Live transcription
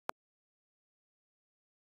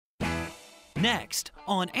Next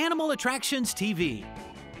on Animal Attractions TV.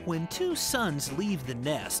 When two sons leave the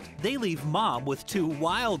nest, they leave mom with two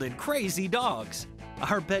wild and crazy dogs.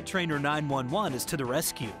 Our pet trainer 911 is to the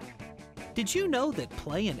rescue. Did you know that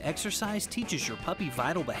play and exercise teaches your puppy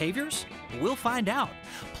vital behaviors? We'll find out.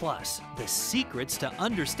 Plus, the secrets to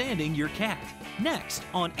understanding your cat. Next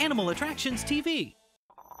on Animal Attractions TV.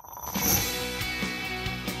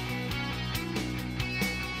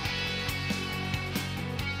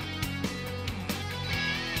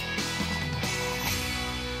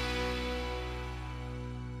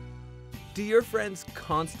 Do your friends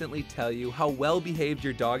constantly tell you how well-behaved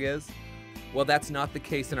your dog is? Well, that's not the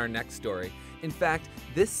case in our next story. In fact,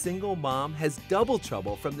 this single mom has double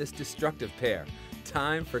trouble from this destructive pair.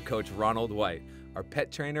 Time for Coach Ronald White, our pet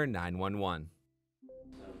trainer 911.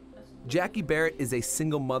 Jackie Barrett is a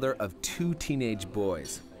single mother of two teenage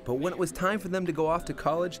boys. But when it was time for them to go off to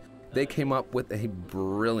college, they came up with a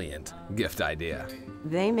brilliant gift idea.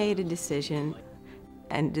 They made a decision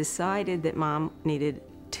and decided that mom needed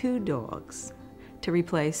 2 dogs to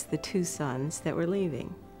replace the 2 sons that were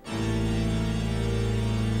leaving.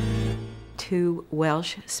 2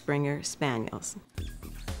 Welsh Springer Spaniels.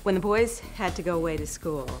 When the boys had to go away to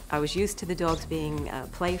school, I was used to the dogs being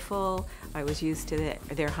playful, I was used to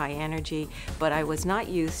their high energy, but I was not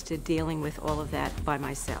used to dealing with all of that by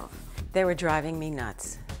myself. They were driving me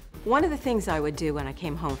nuts. One of the things I would do when I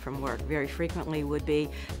came home from work very frequently would be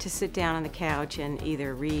to sit down on the couch and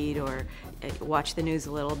either read or watch the news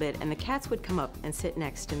a little bit, and the cats would come up and sit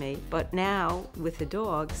next to me. But now, with the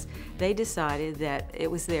dogs, they decided that it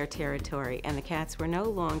was their territory, and the cats were no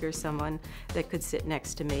longer someone that could sit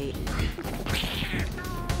next to me.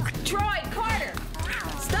 Troy, Carter,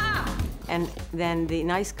 stop! And then the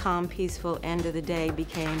nice, calm, peaceful end of the day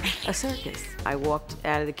became a circus. I walked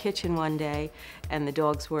out of the kitchen one day, and the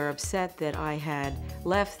dogs were upset that I had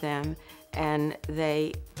left them, and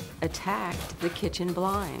they attacked the kitchen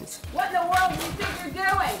blinds. What in the world do you think you're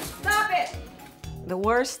doing? Stop it! The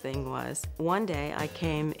worst thing was, one day I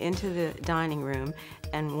came into the dining room,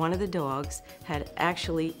 and one of the dogs had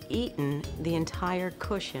actually eaten the entire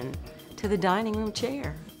cushion to the dining room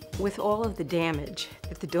chair. With all of the damage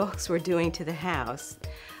that the dogs were doing to the house,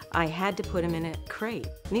 I had to put them in a crate.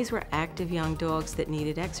 These were active young dogs that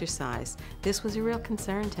needed exercise. This was a real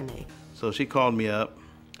concern to me. So she called me up,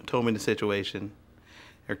 told me the situation.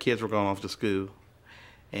 Her kids were going off to school,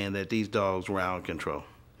 and that these dogs were out of control.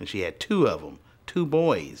 And she had 2 of them, 2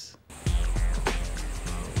 boys.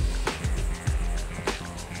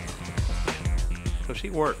 So she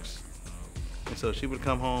works. And so she would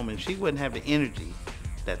come home, and she wouldn't have the energy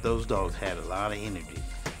that those dogs had. A lot of energy.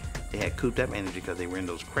 They had cooped up energy because they were in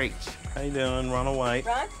those crates. How you doing, Ronald White?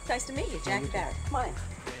 Ron, nice to meet you. Jackie Barrett. Come on in.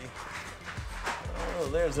 Oh,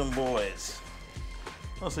 there's some boys.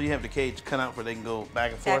 Oh, so you have the cage cut out where they can go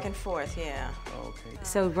back and forth? Back and forth, yeah. Okay.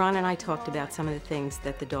 So Ron and I talked about some of the things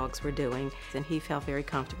that the dogs were doing, and he felt very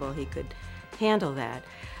comfortable he could handle that.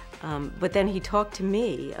 But then he talked to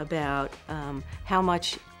me about how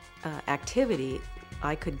much activity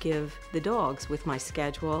I could give the dogs with my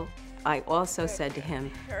schedule. I also said to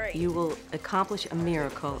him, you will accomplish a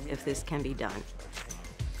miracle if this can be done.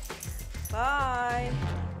 Bye.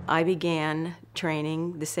 I began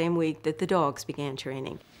training the same week that the dogs began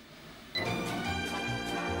training.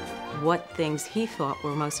 What things he thought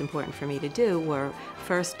were most important for me to do were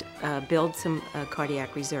first build some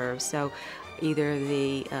cardiac reserves. So either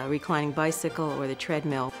the reclining bicycle or the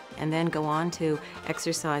treadmill, and then go on to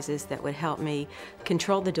exercises that would help me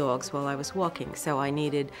control the dogs while I was walking. So I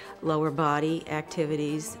needed lower body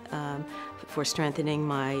activities for strengthening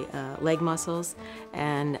my leg muscles,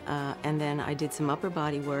 and then I did some upper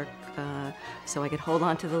body work so I could hold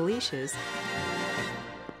on to the leashes.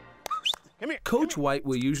 Coach White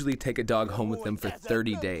will usually take a dog home with them for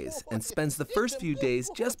 30 days and spends the first few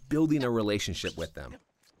days just building a relationship with them.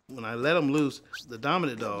 When I let him loose, the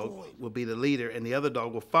dominant dog will be the leader, and the other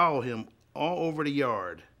dog will follow him all over the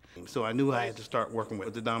yard. So I knew I had to start working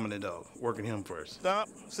with the dominant dog, working him first. Stop,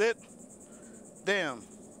 sit, down.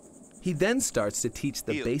 He then starts to teach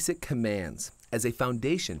the basic commands as a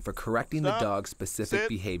foundation for correcting the dog's specific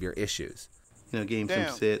behavior issues. You know, gave him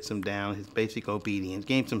some sit, some down, his basic obedience,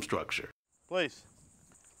 gave him some structure. Please,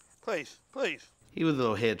 please, please. He was a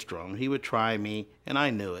little headstrong. He would try me, and I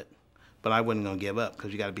knew it. But I wasn't going to give up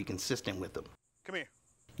because you got to be consistent with them. Come here.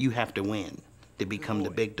 You have to win to become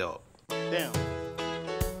the big dog. Down.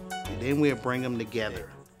 And then we'll bring them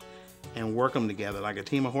together and work them together like a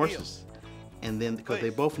team of horses. And then, because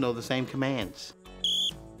they both know the same commands.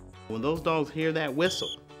 When those dogs hear that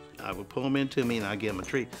whistle, I would pull them into me and I'd give them a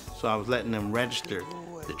treat. So I was letting them register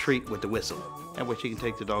the treat with the whistle. That way she can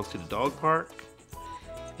take the dogs to the dog park,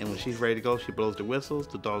 and when she's ready to go, she blows the whistles,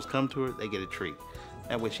 the dogs come to her, they get a treat.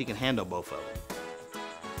 That way she can handle both of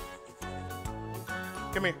them.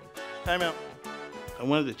 Come here, time out. I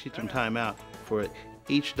wanted to teach them time out for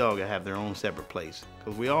each dog to have their own separate place,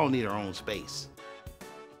 because we all need our own space.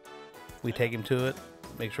 We take him to it,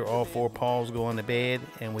 make sure all 4 paws go on the bed,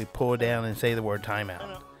 and we pull down and say the word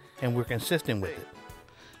timeout. And we're consistent with it.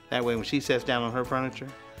 That way when she sits down on her furniture,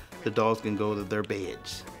 the dogs can go to their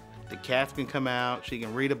beds. The cats can come out, she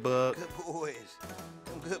can read a book. Good boys.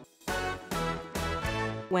 Good.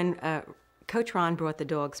 When Coach Ron brought the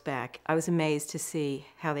dogs back, I was amazed to see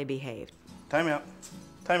how they behaved. Time out,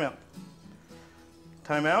 time out,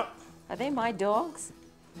 time out. Are they my dogs?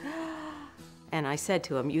 And I said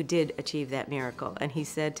to him, you did achieve that miracle. And he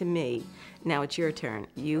said to me, now it's your turn.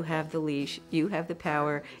 You have the leash, you have the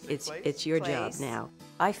power, it's your job now.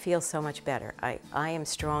 I feel so much better. I am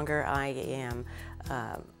stronger, I am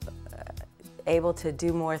able to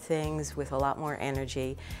do more things with a lot more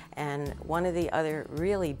energy. And one of the other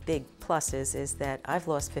really big pluses is that I've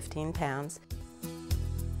lost 15 pounds.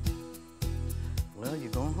 Well,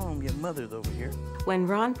 you're going home, your mother's over here. When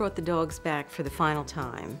Ron brought the dogs back for the final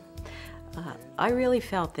time, I really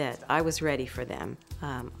felt that I was ready for them.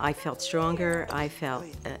 I felt stronger, I felt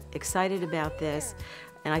excited about this,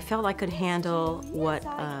 and I felt I could handle what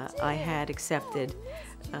I had accepted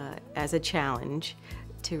as a challenge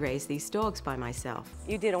to raise these dogs by myself.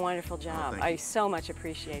 You did a wonderful job. I so much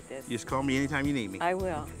appreciate this. Just call me anytime you need me. I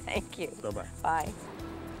will. Thank you. Bye-bye. Bye.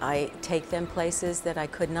 I take them places that I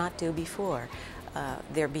could not do before.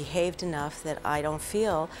 They're behaved enough that I don't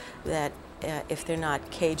feel that if they're not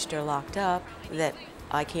caged or locked up, that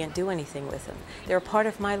I can't do anything with them. They're a part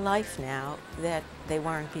of my life now that they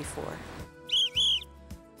weren't before.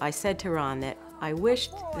 I said to Ron that I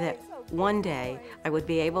wished that one day I would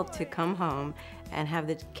be able to come home and have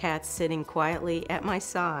the cats sitting quietly at my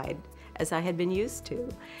side as I had been used to.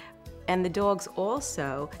 And the dogs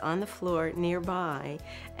also on the floor nearby,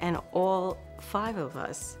 and all 5 of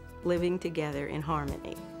us living together in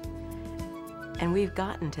harmony. And we've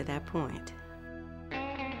gotten to that point.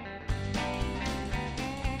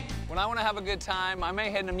 When I want to have a good time, I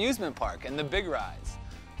may hit an amusement park and the big rides.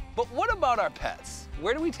 But what about our pets?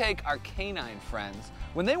 Where do we take our canine friends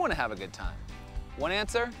when they want to have a good time? One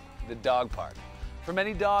answer, the dog park. For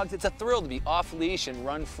many dogs, it's a thrill to be off leash and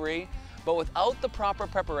run free, but without the proper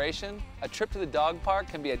preparation, a trip to the dog park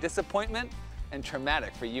can be a disappointment and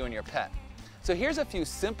traumatic for you and your pet. So here's a few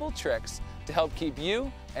simple tricks to help keep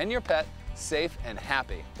you and your pet safe and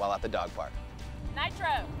happy while at the dog park.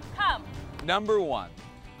 Nitro, come. Number 1,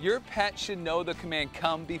 your pet should know the command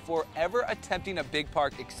come before ever attempting a big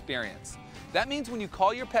park experience. That means when you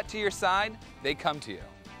call your pet to your side, they come to you.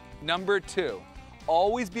 Number 2,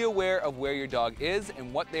 always be aware of where your dog is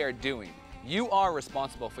and what they are doing. You are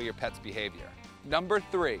responsible for your pet's behavior. Number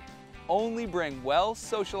 3, only bring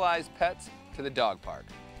well-socialized pets to the dog park.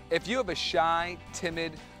 If you have a shy,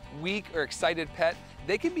 timid, weak, or excited pet,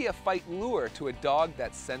 they can be a fight lure to a dog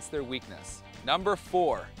that senses their weakness. Number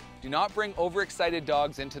 4, do not bring overexcited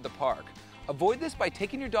dogs into the park. Avoid this by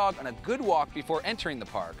taking your dog on a good walk before entering the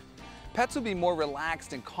park. Pets will be more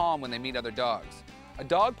relaxed and calm when they meet other dogs. A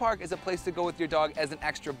dog park is a place to go with your dog as an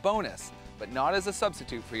extra bonus, but not as a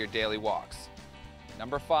substitute for your daily walks.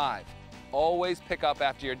 Number 5, always pick up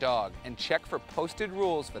after your dog and check for posted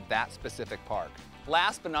rules for that specific park.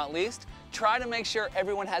 Last but not least, try to make sure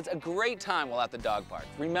everyone has a great time while at the dog park.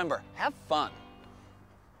 Remember, have fun.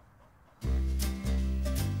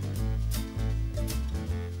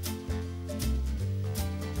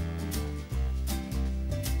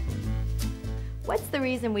 What's the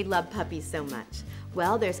reason we love puppies so much?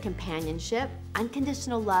 Well, there's companionship,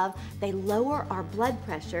 unconditional love, they lower our blood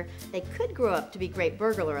pressure, they could grow up to be great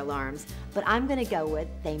burglar alarms, but I'm gonna go with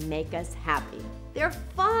they make us happy. They're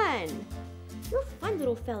fun! You're a fun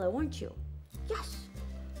little fellow, aren't you? Yes!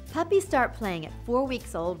 Puppies start playing at 4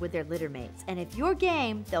 weeks old with their litter mates, and if you're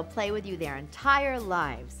game, they'll play with you their entire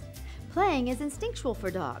lives. Playing is instinctual for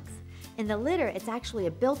dogs. In the litter, it's actually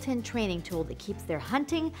a built-in training tool that keeps their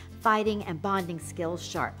hunting, fighting, and bonding skills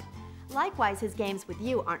sharp. Likewise, his games with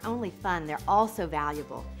you aren't only fun, they're also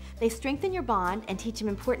valuable. They strengthen your bond and teach him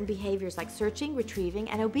important behaviors like searching, retrieving,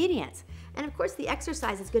 and obedience. And of course, the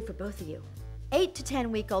exercise is good for both of you. 8 to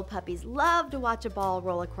 10-week-old puppies love to watch a ball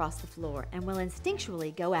roll across the floor and will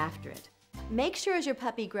instinctually go after it. Make sure as your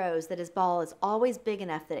puppy grows that his ball is always big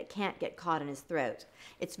enough that it can't get caught in his throat.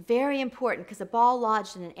 It's very important because a ball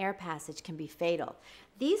lodged in an air passage can be fatal.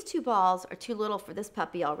 These 2 balls are too little for this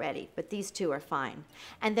puppy already, but these 2 are fine.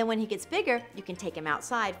 And then when he gets bigger, you can take him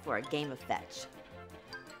outside for a game of fetch.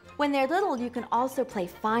 When they're little, you can also play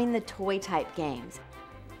find the toy type games.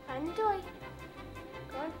 Find the toy.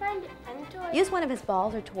 Go and find it. Find the toy. Use one of his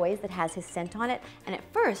balls or toys that has his scent on it, and at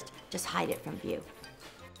first, just hide it from view.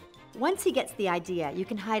 Once he gets the idea, you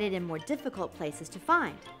can hide it in more difficult places to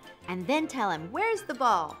find, and then tell him, "Where's the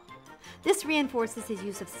ball?" This reinforces his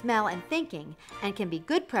use of smell and thinking, and can be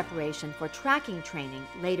good preparation for tracking training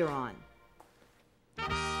later on.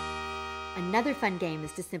 Another fun game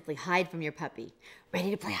is to simply hide from your puppy.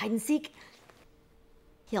 Ready to play hide and seek?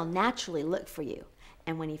 He'll naturally look for you,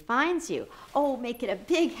 and when he finds you, oh, make it a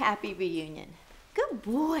big happy reunion. Good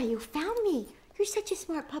boy, you found me. You're such a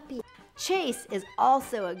smart puppy. Chase is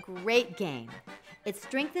also a great game. It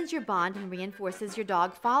strengthens your bond and reinforces your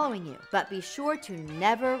dog following you. But be sure to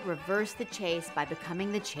never reverse the chase by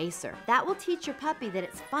becoming the chaser. That will teach your puppy that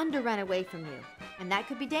it's fun to run away from you, and that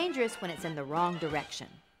could be dangerous when it's in the wrong direction.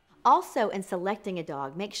 Also, in selecting a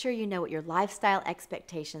dog, make sure you know what your lifestyle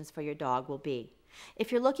expectations for your dog will be.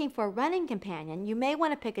 If you're looking for a running companion, you may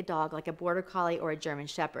want to pick a dog like a Border Collie or a German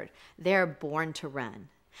Shepherd. They're born to run.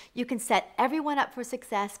 You can set everyone up for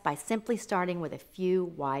success by simply starting with a few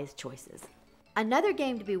wise choices. Another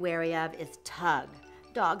game to be wary of is tug.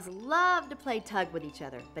 Dogs love to play tug with each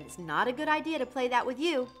other, but it's not a good idea to play that with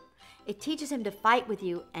you. It teaches him to fight with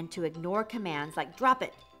you and to ignore commands like drop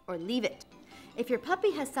it or leave it. If your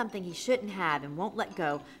puppy has something he shouldn't have and won't let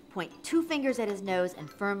go, point 2 fingers at his nose and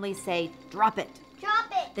firmly say, drop it. Drop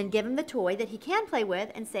it. Then give him the toy that he can play with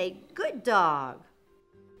and say, good dog.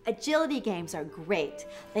 Agility games are great.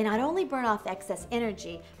 They not only burn off excess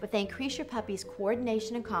energy, but they increase your puppy's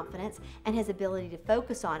coordination and confidence and his ability to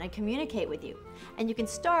focus on and communicate with you. And you can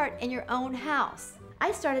start in your own house.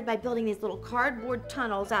 I started by building these little cardboard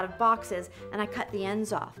tunnels out of boxes, and I cut the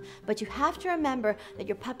ends off. But you have to remember that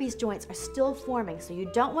your puppy's joints are still forming, so you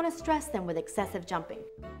don't want to stress them with excessive jumping.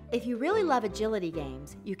 If you really love agility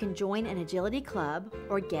games, you can join an agility club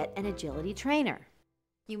or get an agility trainer.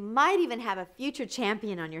 You might even have a future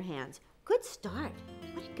champion on your hands. Good start.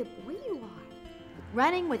 What a good boy you are.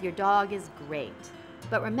 Running with your dog is great.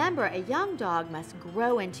 But remember, a young dog must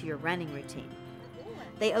grow into your running routine.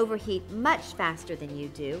 They overheat much faster than you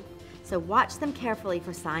do, so watch them carefully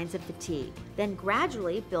for signs of fatigue, then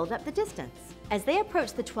gradually build up the distance. As they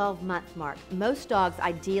approach the 12-month mark, most dogs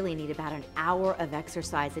ideally need about an hour of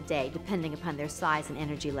exercise a day, depending upon their size and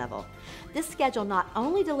energy level. This schedule not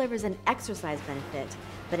only delivers an exercise benefit,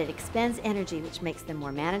 but it expends energy, which makes them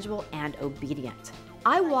more manageable and obedient.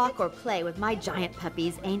 I walk or play with my giant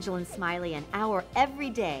puppies, Angel and Smiley, an hour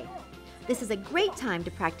every day. This is a great time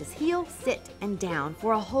to practice heel, sit, and down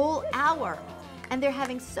for a whole hour. And they're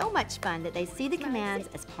having so much fun that they see the commands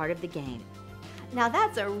as part of the game. Now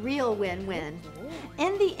that's a real win-win.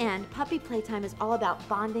 In the end, puppy playtime is all about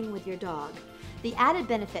bonding with your dog. The added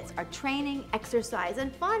benefits are training, exercise,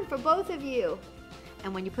 and fun for both of you.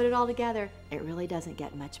 And when you put it all together, it really doesn't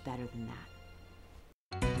get much better than that.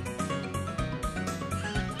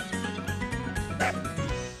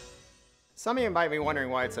 Some of you might be wondering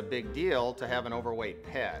why it's a big deal to have an overweight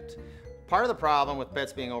pet. Part of the problem with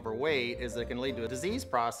pets being overweight is that it can lead to a disease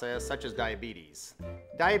process such as diabetes.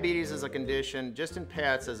 Diabetes is a condition just in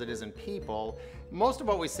pets as it is in people. Most of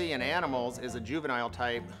what we see in animals is a juvenile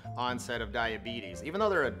type onset of diabetes, even though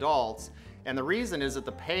they're adults. And the reason is that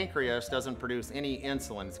the pancreas doesn't produce any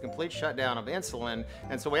insulin. It's a complete shutdown of insulin,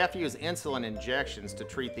 and so we have to use insulin injections to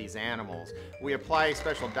treat these animals. We apply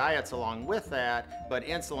special diets along with that, but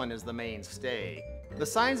insulin is the mainstay. The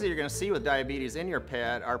signs that you're going to see with diabetes in your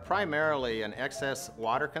pet are primarily an excess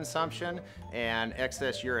water consumption and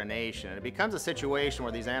excess urination. It becomes a situation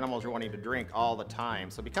where these animals are wanting to drink all the time,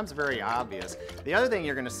 so it becomes very obvious. The other thing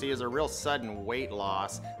you're going to see is a real sudden weight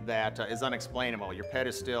loss that is unexplainable. Your pet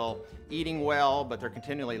is still eating well, but they're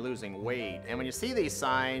continually losing weight. And when you see these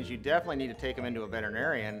signs, you definitely need to take them into a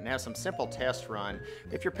veterinarian and have some simple tests run.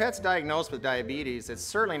 If your pet's diagnosed with diabetes, it's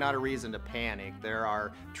certainly not a reason to panic. There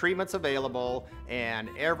are treatments available, and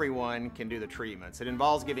everyone can do the treatments. It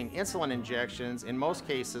involves giving insulin injections, in most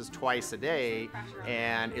cases twice a day,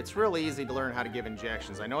 and it's really easy to learn how to give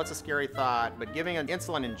injections. I know it's a scary thought, but giving an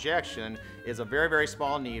insulin injection is a very, very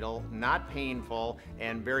small needle, not painful,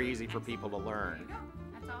 and very easy for people to learn.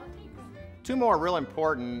 Two more real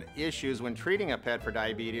important issues when treating a pet for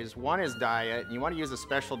diabetes. One is diet, and you want to use a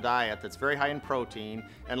special diet that's very high in protein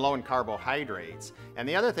and low in carbohydrates. And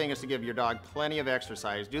the other thing is to give your dog plenty of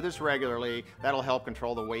exercise. Do this regularly. That'll help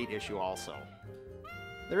control the weight issue also.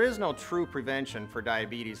 There is no true prevention for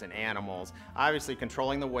diabetes in animals. Obviously,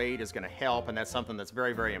 controlling the weight is going to help, and that's something that's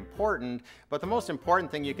very, very important. But the most important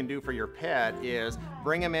thing you can do for your pet is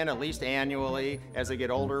bring them in at least annually, as they get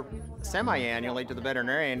older, semi-annually to the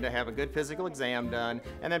veterinarian to have a good physical exam done,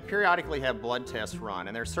 and then periodically have blood tests run.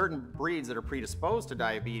 And there are certain breeds that are predisposed to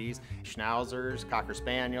diabetes: Schnauzers, Cocker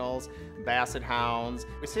Spaniels, Basset Hounds.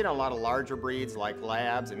 We see it in a lot of larger breeds like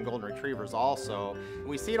Labs and Golden Retrievers also.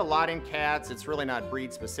 We see it a lot in cats. It's really not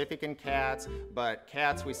breed specific in cats, but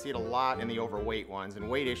cats, we see it a lot in the overweight ones, and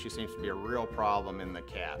weight issue seems to be a real problem in the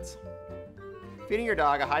cats. Feeding your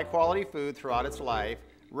dog a high quality food throughout its life,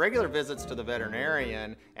 regular visits to the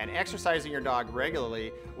veterinarian, and exercising your dog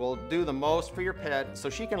regularly will do the most for your pet so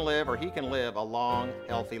she can live, or he can live, a long,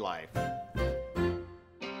 healthy life.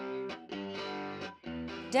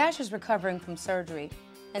 Dash is recovering from surgery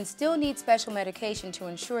and still needs special medication to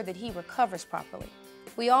ensure that he recovers properly.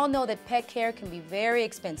 We all know that pet care can be very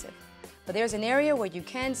expensive, but there's an area where you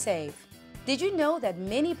can save. Did you know that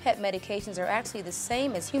many pet medications are actually the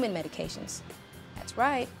same as human medications? That's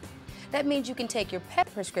right. That means you can take your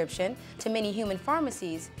pet prescription to many human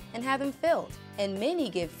pharmacies and have them filled, and many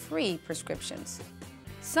give free prescriptions.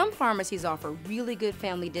 Some pharmacies offer really good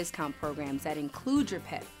family discount programs that include your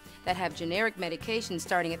pet, that have generic medications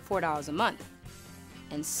starting at $4 a month.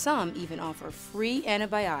 And some even offer free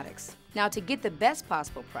antibiotics. Now, to get the best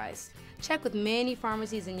possible price, check with many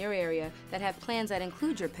pharmacies in your area that have plans that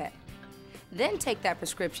include your pet. Then take that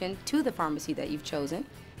prescription to the pharmacy that you've chosen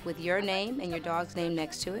with your name and your dog's name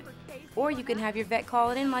next to it. Or you can have your vet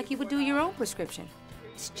call it in like you would do your own prescription.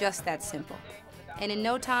 It's just that simple. And in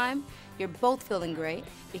no time, you're both feeling great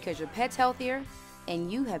because your pet's healthier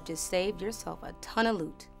and you have just saved yourself a ton of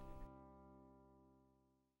loot.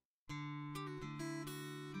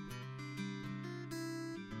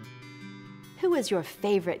 Who was your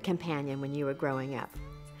favorite companion when you were growing up?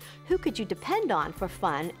 Who could you depend on for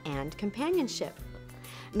fun and companionship?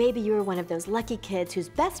 Maybe you were one of those lucky kids whose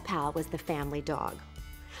best pal was the family dog.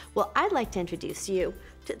 Well, I'd like to introduce you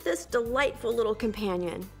to this delightful little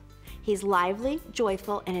companion. He's lively,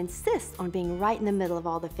 joyful, and insists on being right in the middle of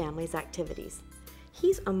all the family's activities.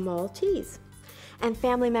 He's a Maltese, and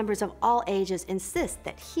family members of all ages insist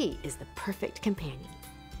that he is the perfect companion.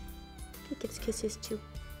 He gives kisses too.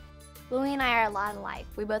 Louie and I are a lot alike.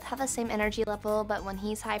 We both have the same energy level, but when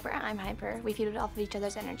he's hyper, I'm hyper. We feed off of each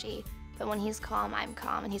other's energy. But when he's calm, I'm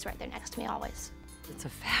calm, and he's right there next to me always. It's a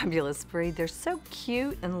fabulous breed. They're so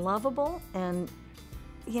cute and lovable, and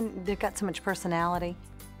they've got so much personality.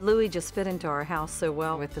 Louie just fit into our house so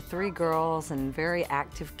well with the 3 girls and very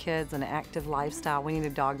active kids and an active lifestyle. We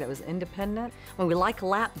needed a dog that was independent. Well, we like a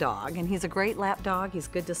lap dog, and he's a great lap dog. He's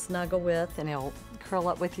good to snuggle with, and he'll curl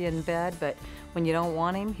up with you in bed, but when you don't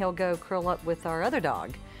want him, he'll go curl up with our other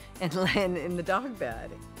dog and land in the dog bed.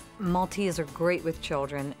 Maltese are great with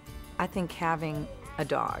children. I think having a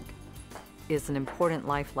dog is an important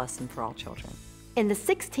life lesson for all children. In the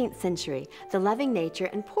 16th century, the loving nature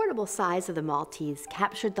and portable size of the Maltese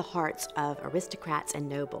captured the hearts of aristocrats and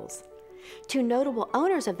nobles. 2 notable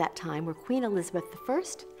owners of that time were Queen Elizabeth I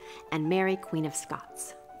and Mary, Queen of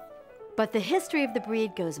Scots. But the history of the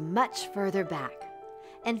breed goes much further back.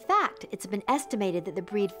 In fact, it's been estimated that the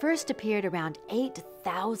breed first appeared around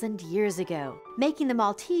 8,000 years ago, making the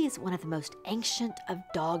Maltese one of the most ancient of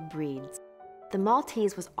dog breeds. The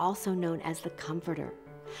Maltese was also known as the Comforter,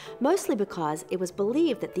 mostly because it was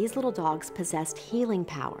believed that these little dogs possessed healing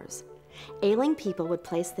powers. Ailing people would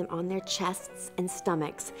place them on their chests and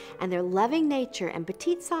stomachs, and their loving nature and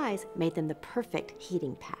petite size made them the perfect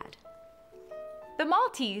heating pad. The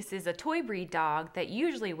Maltese is a toy breed dog that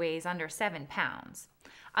usually weighs under 7 pounds.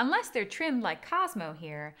 Unless they're trimmed like Cosmo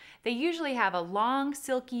here, they usually have a long,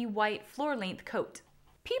 silky, white, floor-length coat.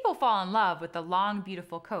 People fall in love with the long,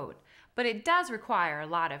 beautiful coat, but it does require a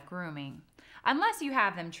lot of grooming. Unless you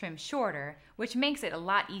have them trimmed shorter, which makes it a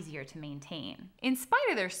lot easier to maintain. In spite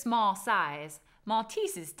of their small size,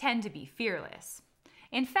 Malteses tend to be fearless.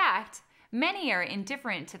 In fact, many are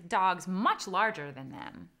indifferent to dogs much larger than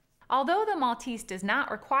them. Although the Maltese does not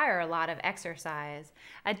require a lot of exercise,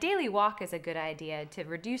 a daily walk is a good idea to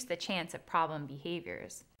reduce the chance of problem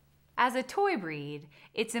behaviors. As a toy breed,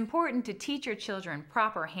 it's important to teach your children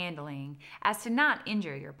proper handling as to not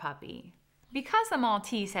injure your puppy. Because the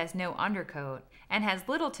Maltese has no undercoat and has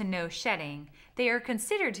little to no shedding, they are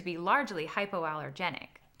considered to be largely hypoallergenic.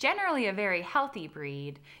 Generally a very healthy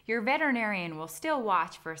breed, your veterinarian will still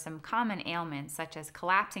watch for some common ailments such as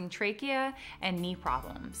collapsing trachea and knee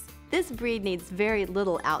problems. This breed needs very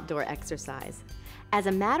little outdoor exercise. As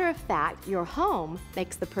a matter of fact, your home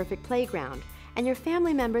makes the perfect playground, and your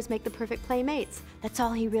family members make the perfect playmates. That's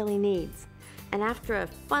all he really needs. And after a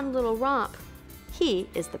fun little romp, he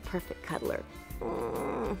is the perfect cuddler.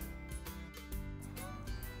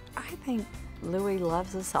 I think Louis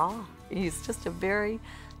loves us all. He's just a very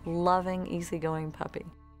loving, easygoing puppy.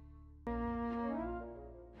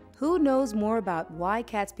 Who knows more about why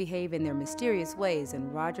cats behave in their mysterious ways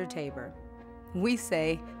than Roger Tabor? We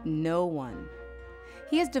say no one.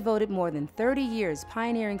 He has devoted more than 30 years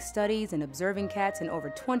pioneering studies and observing cats in over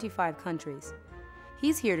 25 countries.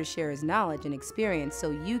 He's here to share his knowledge and experience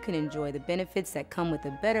so you can enjoy the benefits that come with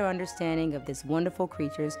a better understanding of these wonderful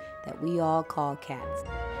creatures that we all call cats.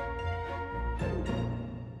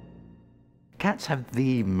 Cats have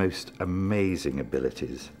the most amazing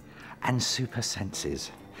abilities and super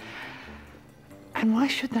senses. And why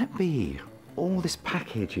should that be? All this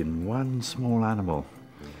package in one small animal?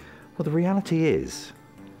 Well, the reality is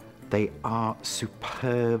they are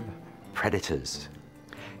superb predators.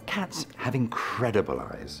 Cats have incredible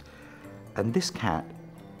eyes, and this cat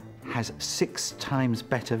has 6 times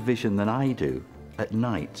better vision than I do at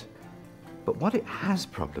night. But what it has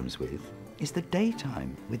problems with is the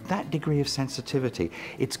daytime. With that degree of sensitivity,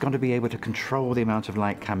 it's got to be able to control the amount of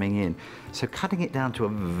light coming in. So cutting it down to a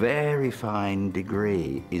very fine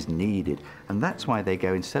degree is needed, and that's why they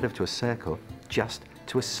go, instead of to a circle, just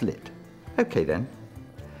to a slit. Okay then,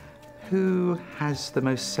 who has the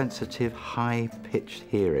most sensitive, high-pitched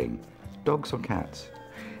hearing? Dogs or cats?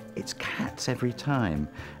 It's cats every time,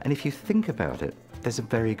 and if you think about it, there's a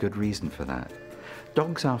very good reason for that.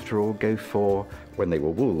 Dogs, after all, go for, when they were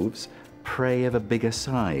wolves, prey of a bigger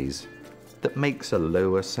size that makes a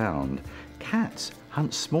lower sound. Cats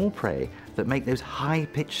hunt small prey that make those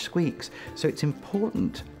high-pitched squeaks, so it's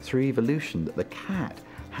important through evolution that the cat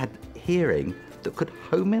had hearing that could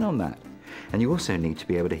home in on that. And you also need to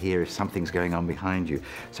be able to hear if something's going on behind you,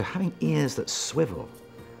 so having ears that swivel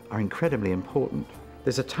are incredibly important.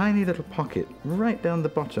 There's a tiny little pocket right down the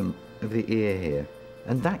bottom of the ear here,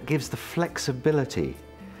 and that gives the flexibility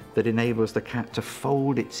that enables the cat to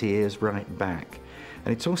fold its ears right back.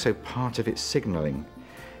 And it's also part of its signaling,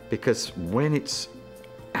 because when it's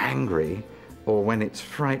angry or when it's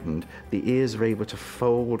frightened, the ears are able to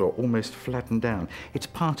fold or almost flatten down. It's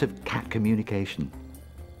part of cat communication.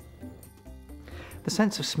 The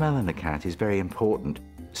sense of smell in a cat is very important.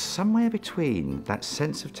 Somewhere between that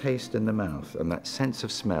sense of taste in the mouth and that sense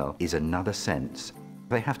of smell is another sense.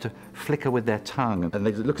 They have to flicker with their tongue and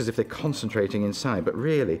they look as if they're concentrating inside, but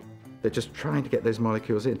really they're just trying to get those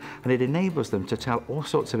molecules in, and it enables them to tell all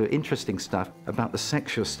sorts of interesting stuff about the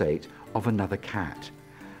sexual state of another cat.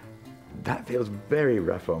 That feels very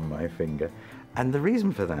rough on my finger, and the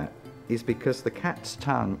reason for that is because the cat's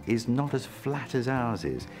tongue is not as flat as ours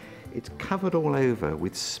is. It's covered all over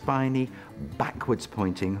with spiny, backwards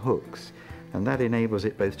pointing hooks, and that enables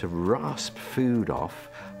it both to rasp food off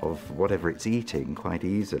of whatever it's eating quite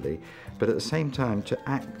easily, but at the same time to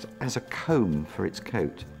act as a comb for its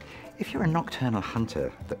coat. If you're a nocturnal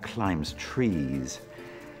hunter that climbs trees,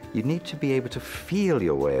 you need to be able to feel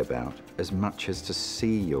your way about as much as to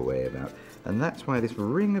see your way about, and that's why this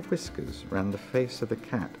ring of whiskers around the face of the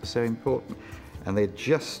cat is so important. And they're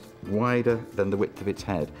just wider than the width of its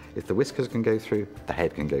head. If the whiskers can go through, the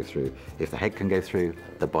head can go through. If the head can go through,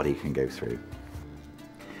 the body can go through.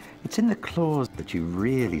 It's in the claws that you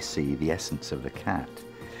really see the essence of the cat,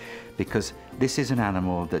 because this is an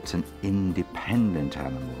animal that's an independent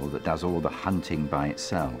animal that does all the hunting by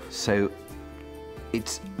itself. So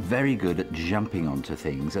it's very good at jumping onto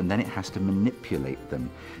things, and then it has to manipulate them.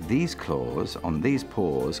 These claws on these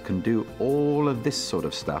paws can do all of this sort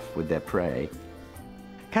of stuff with their prey.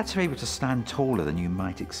 Cats are able to stand taller than you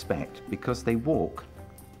might expect because they walk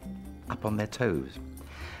up on their toes.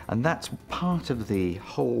 And that's part of the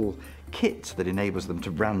whole kit that enables them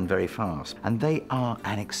to run very fast. And they are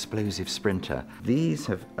an explosive sprinter. These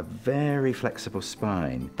have a very flexible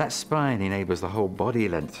spine. That spine enables the whole body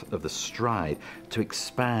length of the stride to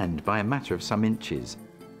expand by a matter of some inches.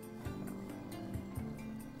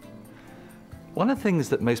 One of the things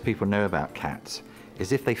that most people know about cats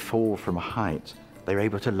is if they fall from a height, they're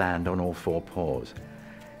able to land on all 4 paws.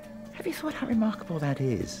 Have you thought how remarkable that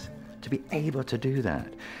is, to be able to do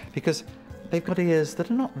that? Because they've got ears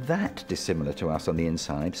that are not that dissimilar to us on the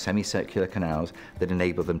inside, semicircular canals that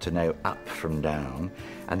enable them to know up from down,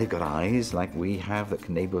 and they've got eyes like we have that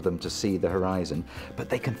can enable them to see the horizon, but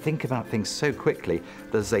they can think about things so quickly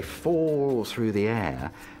that as they fall through the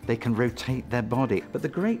air, they can rotate their body. But the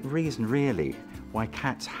great reason really why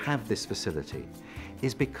cats have this facility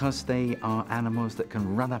is because they are animals that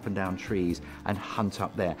can run up and down trees and hunt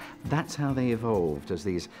up there. That's how they evolved as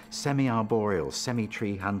these semi-arboreal,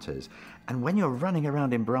 semi-tree hunters. And when you're running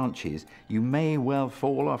around in branches, you may well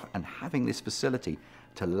fall off, and having this facility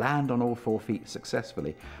to land on all 4 feet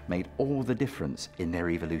successfully made all the difference in their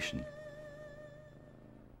evolution.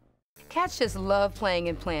 Cats just love playing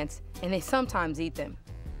in plants, and they sometimes eat them.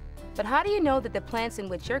 But how do you know that the plants in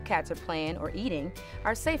which your cats are playing or eating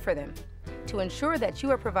are safe for them? To ensure that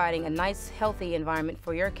you are providing a nice, healthy environment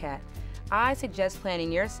for your cat, I suggest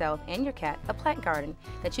planning yourself and your cat a plant garden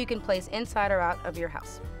that you can place inside or out of your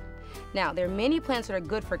house. Now, there are many plants that are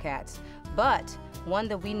good for cats, but one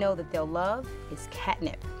that we know that they'll love is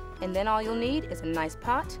catnip. And then all you'll need is a nice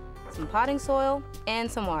pot, some potting soil, and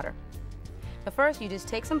some water. But first, you just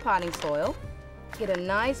take some potting soil, get a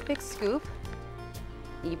nice big scoop,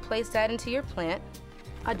 and you place that into your plant.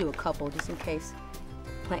 I do a couple just in case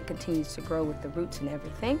the plant continues to grow with the roots and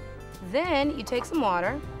everything. Then you take some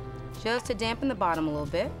water, just to dampen the bottom a little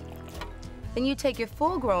bit. Then you take your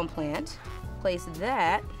full-grown plant, place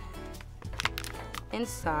that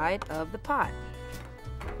inside of the pot.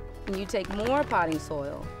 And you take more potting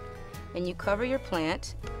soil, and you cover your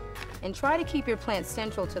plant, and try to keep your plant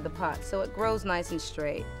central to the pot so it grows nice and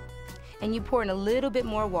straight. And you pour in a little bit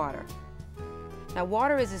more water. Now,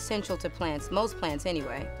 water is essential to plants, most plants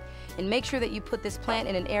anyway, and make sure that you put this plant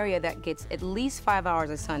in an area that gets at least 5 hours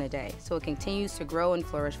of sun a day so it continues to grow and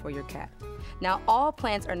flourish for your cat. Now, all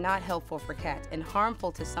plants are not helpful for cats and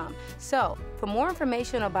harmful to some. So, for more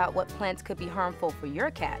information about what plants could be harmful for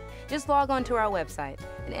your cat, just log on to our website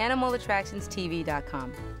at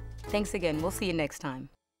animalattractionstv.com. Thanks again. We'll see you next time.